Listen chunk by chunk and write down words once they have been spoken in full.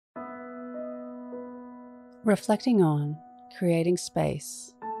Reflecting on creating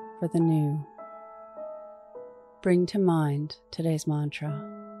space for the new, bring to mind today's mantra.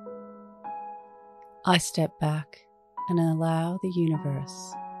 I step back and allow the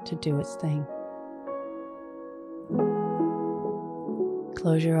universe to do its thing.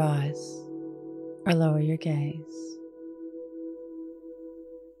 Close your eyes or lower your gaze.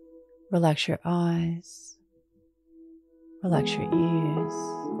 Relax your eyes, relax your ears,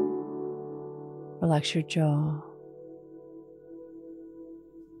 relax your jaw.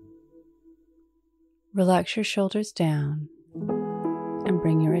 Relax your shoulders down and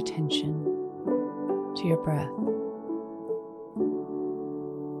bring your attention to your breath.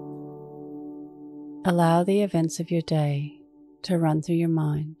 Allow the events of your day to run through your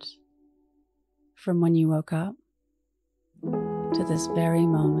mind from when you woke up to this very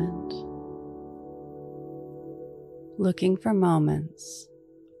moment, looking for moments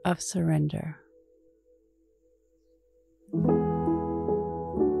of surrender.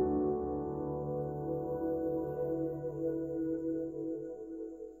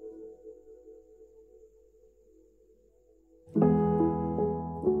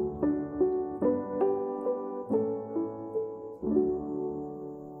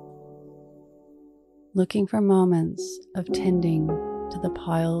 Looking for moments of tending to the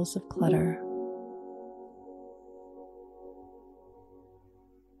piles of clutter.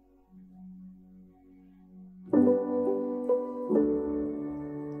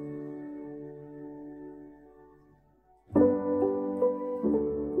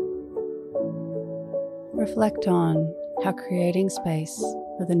 Reflect on how creating space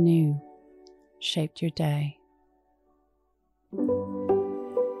for the new shaped your day.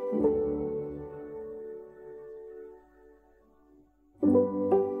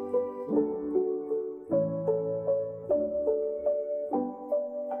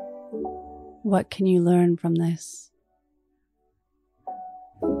 What can you learn from this?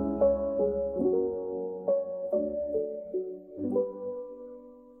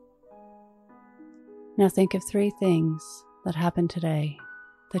 Now think of 3 things that happened today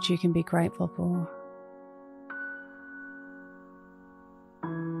that you can be grateful for.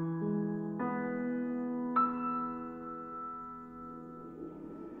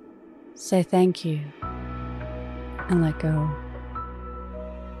 Say thank you and let go,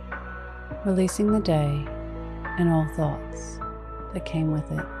 releasing the day and all thoughts that came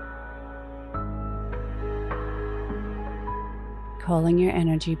with it. Calling your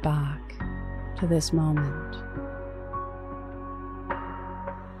energy back to this moment,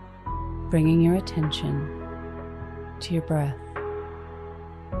 bringing your attention to your breath,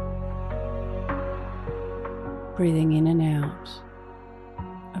 breathing in and out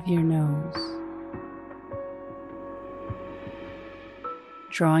of your nose,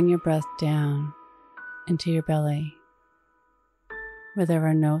 drawing your breath down into your belly where there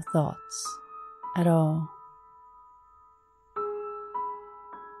are no thoughts at all.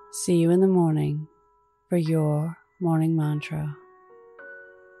 See you in the morning for your morning mantra.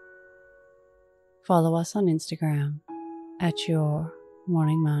 Follow us on Instagram at Your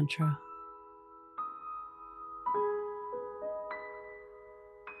Morning Mantra.